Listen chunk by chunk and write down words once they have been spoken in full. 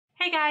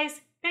Hey guys,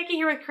 Becky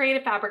here with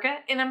Creative Fabrica,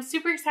 and I'm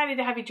super excited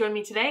to have you join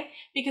me today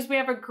because we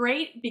have a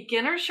great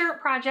beginner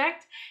shirt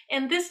project,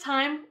 and this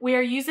time we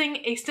are using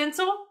a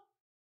stencil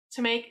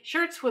to make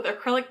shirts with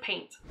acrylic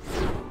paint.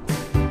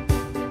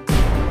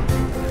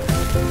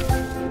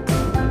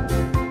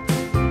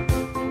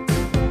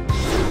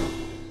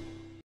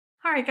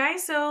 Alright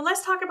guys, so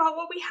let's talk about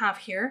what we have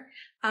here.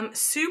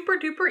 Super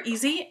duper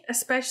easy,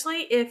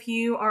 especially if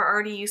you are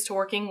already used to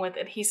working with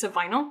adhesive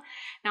vinyl.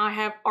 Now I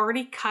have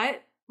already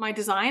cut my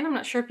design. I'm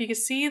not sure if you can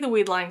see the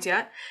weed lines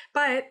yet,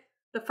 but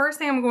the first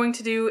thing I'm going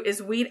to do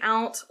is weed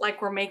out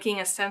like we're making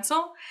a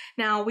stencil.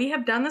 Now we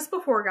have done this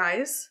before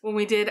guys, when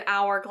we did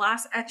our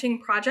glass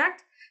etching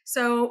project.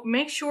 So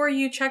make sure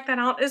you check that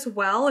out as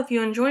well if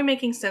you enjoy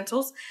making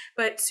stencils,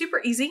 but super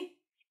easy.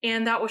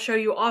 And that will show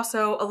you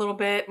also a little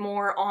bit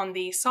more on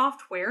the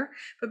software.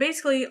 But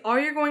basically all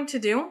you're going to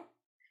do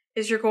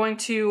is you're going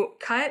to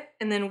cut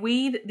and then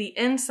weed the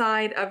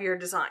inside of your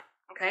design.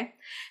 Okay.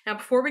 Now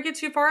before we get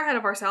too far ahead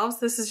of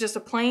ourselves, this is just a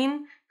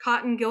plain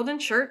cotton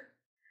Gildan shirt,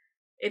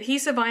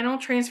 adhesive vinyl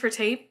transfer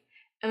tape,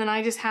 and then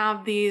I just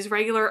have these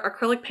regular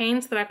acrylic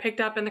paints that I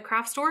picked up in the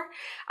craft store.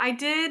 I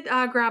did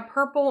grab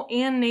purple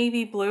and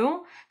navy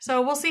blue,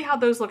 so we'll see how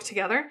those look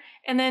together.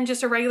 And then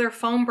just a regular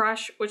foam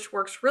brush, which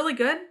works really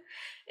good.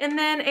 And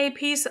then a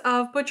piece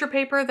of butcher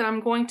paper that I'm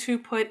going to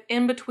put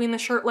in between the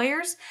shirt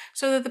layers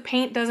so that the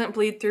paint doesn't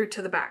bleed through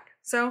to the back.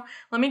 So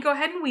let me go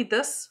ahead and weed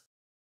this.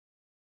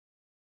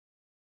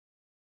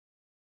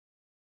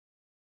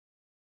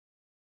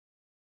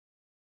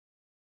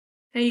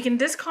 Now you can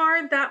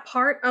discard that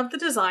part of the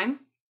design.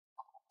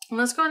 And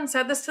let's go ahead and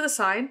set this to the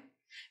side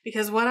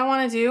because what I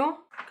want to do,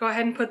 go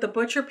ahead and put the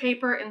butcher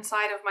paper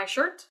inside of my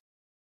shirt.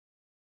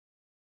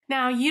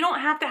 Now you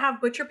don't have to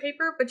have butcher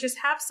paper, but just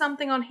have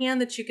something on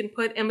hand that you can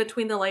put in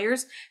between the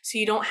layers so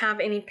you don't have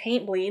any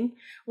paint bleed.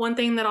 One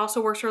thing that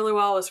also works really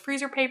well is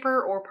freezer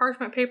paper or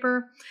parchment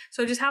paper.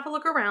 So just have a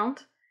look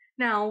around.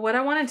 Now what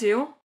I want to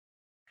do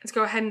is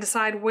go ahead and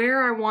decide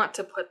where I want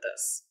to put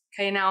this.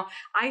 Okay, now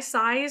I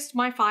sized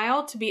my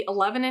file to be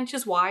 11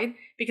 inches wide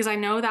because I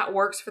know that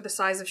works for the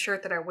size of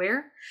shirt that I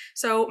wear.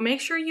 So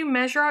make sure you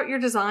measure out your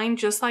design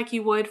just like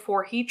you would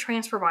for heat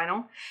transfer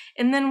vinyl.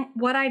 And then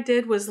what I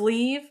did was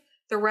leave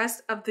the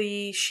rest of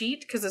the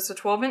sheet, because it's a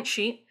 12-inch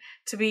sheet,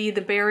 to be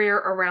the barrier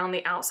around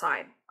the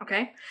outside.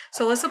 Okay,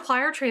 so let's apply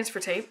our transfer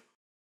tape.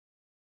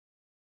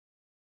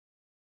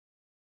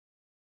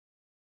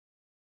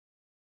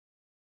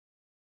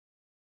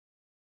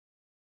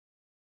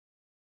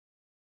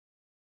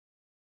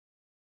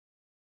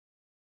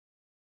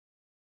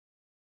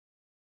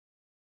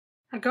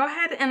 Now go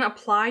ahead and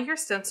apply your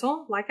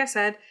stencil, like I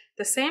said,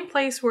 the same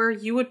place where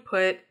you would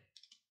put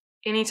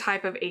any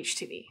type of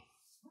HTV.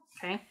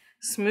 Okay,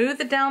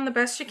 smooth it down the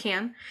best you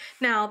can.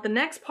 Now the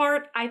next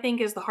part I think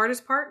is the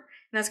hardest part,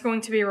 and that's going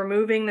to be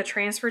removing the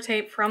transfer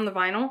tape from the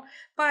vinyl,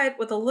 but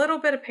with a little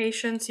bit of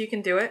patience you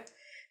can do it.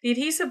 The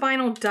adhesive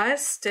vinyl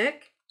does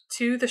stick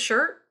to the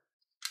shirt,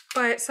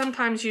 but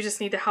sometimes you just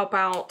need to help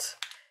out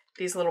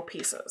these little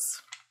pieces.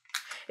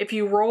 If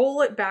you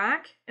roll it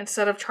back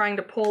instead of trying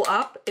to pull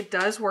up, it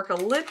does work a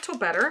little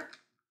better.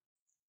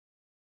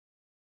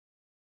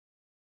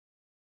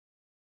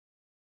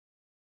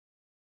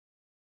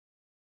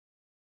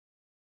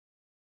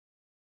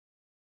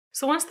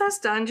 So once that's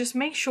done, just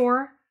make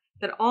sure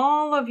that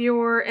all of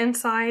your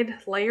inside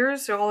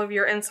layers, all of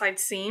your inside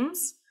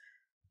seams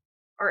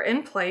are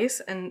in place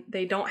and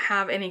they don't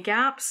have any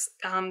gaps.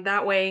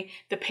 That way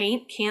the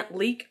paint can't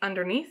leak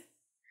underneath.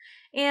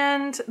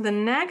 And the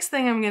next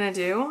thing I'm gonna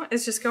do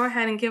is just go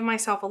ahead and give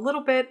myself a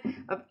little bit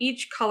of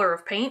each color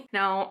of paint.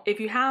 Now, if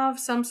you have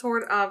some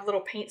sort of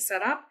little paint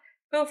set up,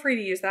 feel free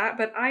to use that,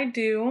 but I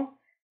do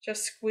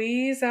just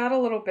squeeze out a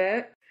little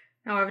bit.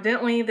 Now,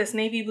 evidently this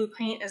navy blue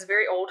paint is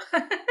very old.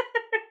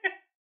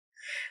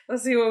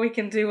 Let's see what we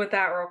can do with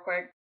that real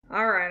quick.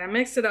 All right, I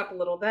mixed it up a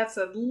little. That's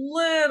a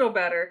little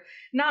better.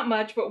 Not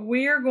much, but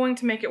we're going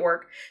to make it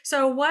work.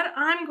 So what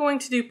I'm going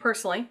to do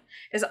personally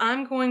is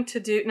I'm going to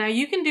do, now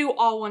you can do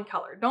all one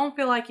color. Don't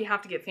feel like you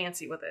have to get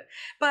fancy with it.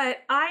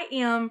 But I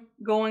am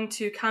going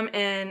to come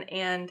in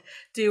and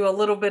do a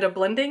little bit of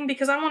blending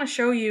because I want to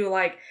show you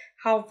like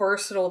how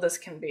versatile this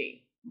can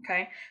be.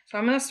 Okay, so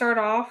I'm going to start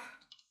off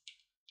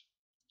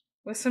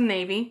with some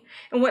navy.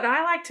 And what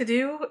I like to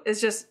do is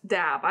just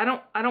dab. I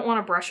don't want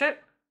to brush it.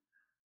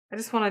 I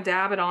just want to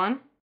dab it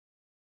on.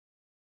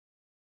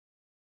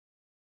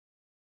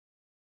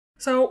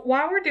 So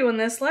while we're doing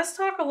this, let's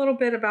talk a little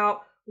bit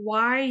about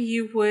why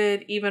you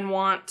would even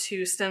want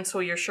to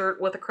stencil your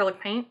shirt with acrylic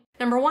paint.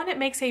 Number one, it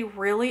makes a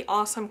really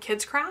awesome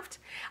kids craft.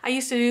 I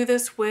used to do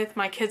this with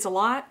my kids a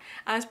lot,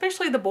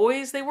 especially the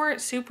boys. They weren't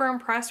super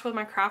impressed with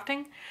my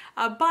crafting,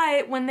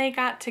 but when they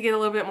got to get a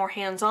little bit more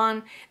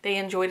hands-on, they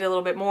enjoyed it a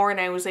little bit more and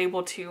I was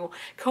able to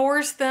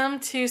coerce them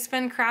to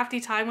spend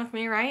crafty time with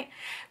me, right?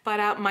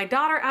 But my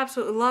daughter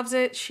absolutely loves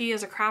it. She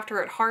is a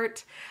crafter at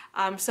heart.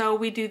 So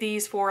we do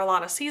these for a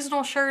lot of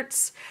seasonal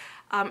shirts.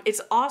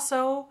 It's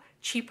also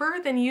cheaper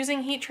than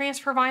using heat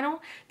transfer vinyl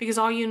because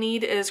all you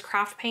need is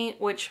craft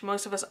paint, which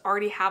most of us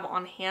already have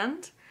on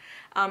hand.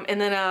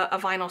 and then a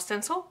vinyl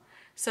stencil.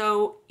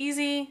 So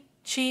easy,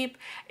 cheap.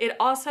 It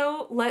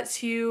also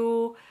lets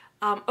you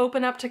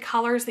open up to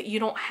colors that you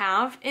don't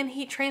have in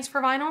heat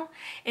transfer vinyl,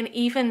 and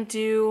even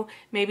do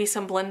maybe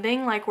some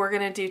blending like we're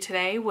gonna do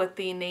today with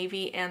the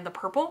navy and the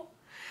purple.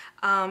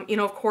 You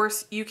know, of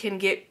course, you can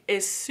get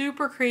as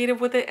super creative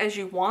with it as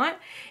you want.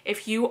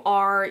 If you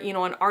are, you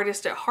know, an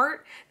artist at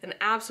heart, then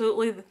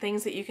absolutely the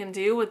things that you can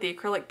do with the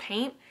acrylic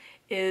paint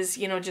is,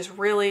 you know, just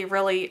really,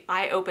 really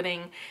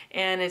eye-opening,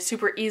 and it's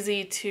super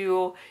easy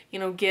to, you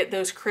know, get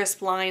those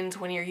crisp lines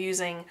when you're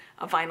using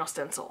a vinyl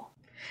stencil.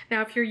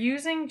 Now, if you're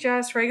using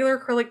just regular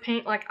acrylic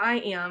paint like I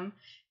am,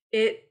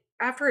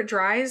 after it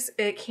dries,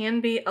 it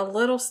can be a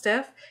little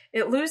stiff.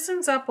 It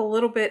loosens up a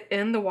little bit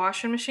in the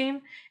washing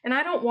machine, and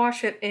I don't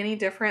wash it any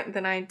different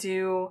than I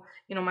do,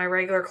 you know, my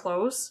regular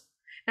clothes.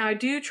 Now, I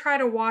do try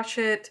to wash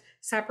it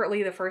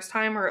separately the first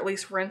time, or at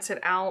least rinse it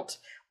out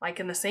like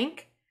in the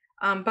sink.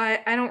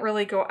 But I don't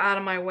really go out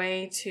of my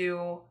way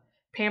to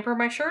pamper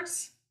my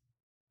shirts.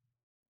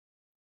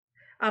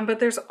 But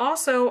there's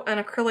also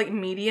an acrylic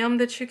medium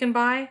that you can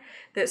buy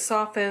that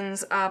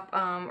softens up,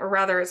 or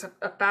rather it's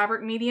a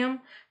fabric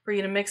medium for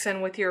you to mix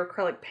in with your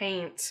acrylic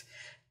paint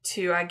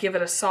to give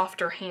it a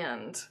softer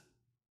hand.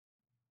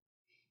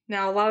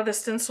 Now, a lot of the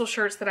stencil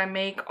shirts that I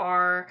make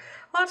are,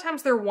 a lot of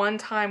times they're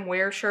one-time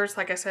wear shirts,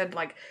 like I said,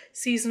 like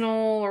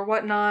seasonal or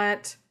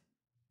whatnot.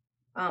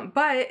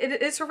 But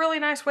it's a really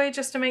nice way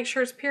just to make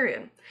shirts,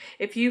 period.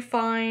 If you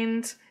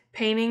find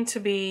painting to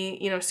be,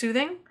 you know,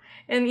 soothing,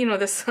 and, you know,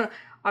 this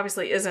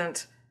obviously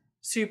isn't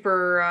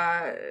super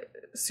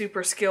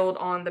skilled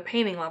on the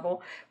painting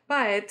level,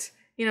 but,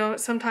 you know,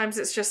 sometimes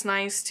it's just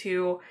nice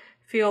to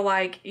feel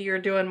like you're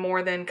doing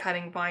more than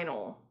cutting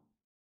vinyl.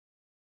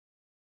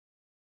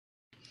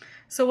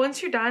 So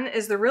once you're done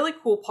is the really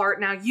cool part.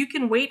 Now, you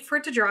can wait for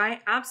it to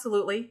dry,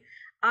 absolutely.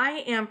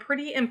 I am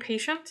pretty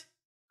impatient,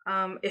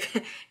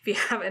 if you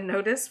haven't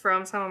noticed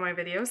from some of my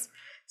videos.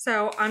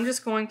 So I'm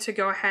just going to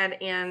go ahead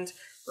and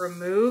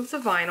remove the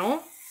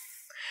vinyl.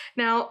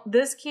 Now,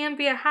 this can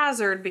be a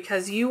hazard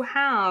because you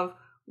have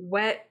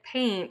wet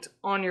paint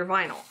on your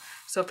vinyl.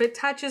 So if it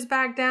touches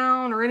back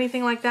down or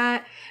anything like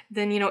that,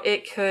 then, you know,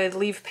 it could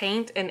leave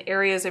paint in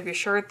areas of your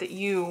shirt that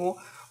you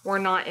were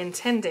not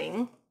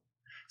intending.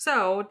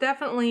 So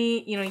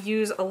definitely, you know,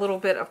 use a little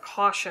bit of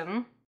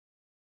caution.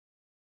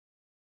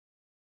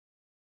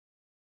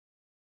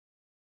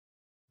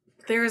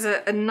 There's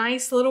a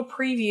nice little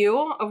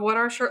preview of what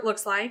our shirt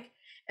looks like.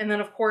 And then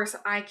of course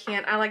I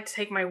like to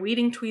take my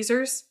weeding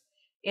tweezers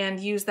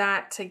and use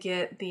that to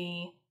get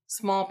the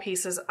small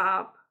pieces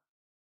up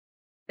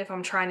if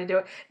I'm trying to do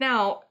it.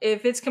 Now,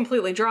 if it's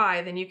completely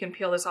dry, then you can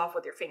peel this off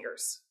with your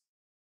fingers.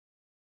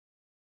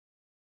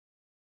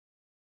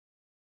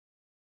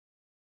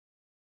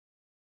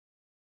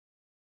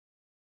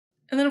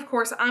 And then of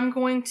course I'm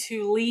going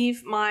to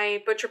leave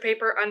my butcher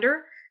paper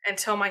under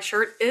until my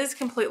shirt is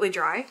completely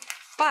dry.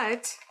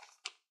 But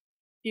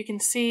you can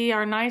see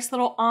our nice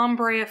little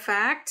ombre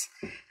effect.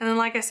 And then,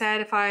 like I said,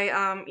 if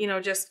I, you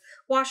know, just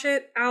wash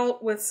it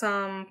out with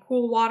some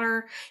cool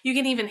water, you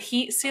can even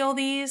heat seal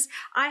these.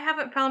 I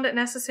haven't found it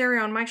necessary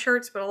on my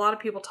shirts, but a lot of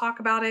people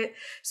talk about it.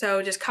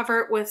 So just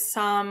cover it with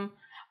some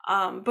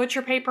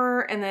butcher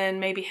paper and then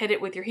maybe hit it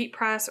with your heat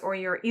press or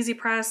your easy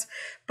press.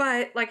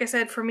 But like I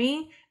said, for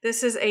me,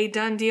 this is a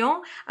done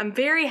deal. I'm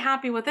very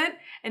happy with it.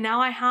 And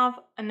now I have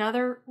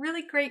another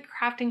really great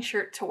crafting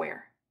shirt to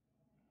wear.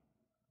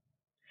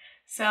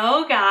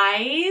 So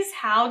guys,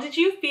 how did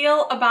you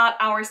feel about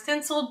our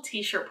stenciled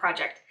t-shirt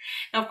project?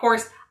 Now, of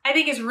course, I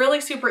think it's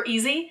really super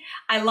easy.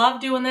 I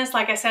love doing this,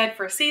 like I said,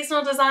 for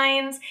seasonal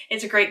designs.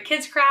 It's a great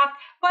kids craft,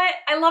 but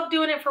I love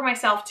doing it for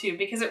myself too,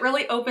 because it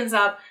really opens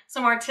up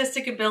some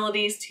artistic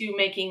abilities to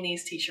making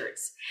these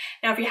t-shirts.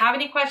 Now, if you have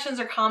any questions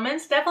or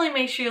comments, definitely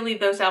make sure you leave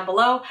those down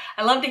below.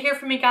 I love to hear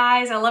from you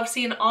guys. I love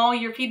seeing all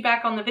your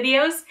feedback on the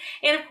videos.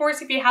 And of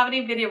course, if you have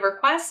any video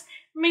requests,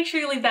 make sure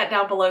you leave that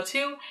down below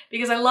too,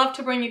 because I love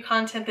to bring you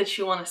content that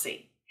you want to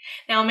see.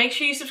 Now, make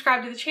sure you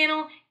subscribe to the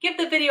channel, give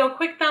the video a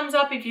quick thumbs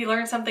up if you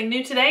learned something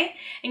new today.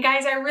 And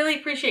guys, I really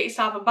appreciate you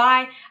stopping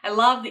by. I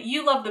love that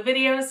you love the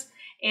videos,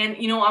 and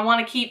you know, I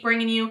want to keep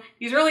bringing you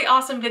these really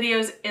awesome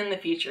videos in the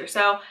future.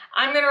 So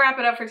I'm going to wrap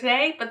it up for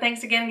today, but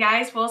thanks again,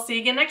 guys. We'll see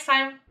you again next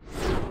time.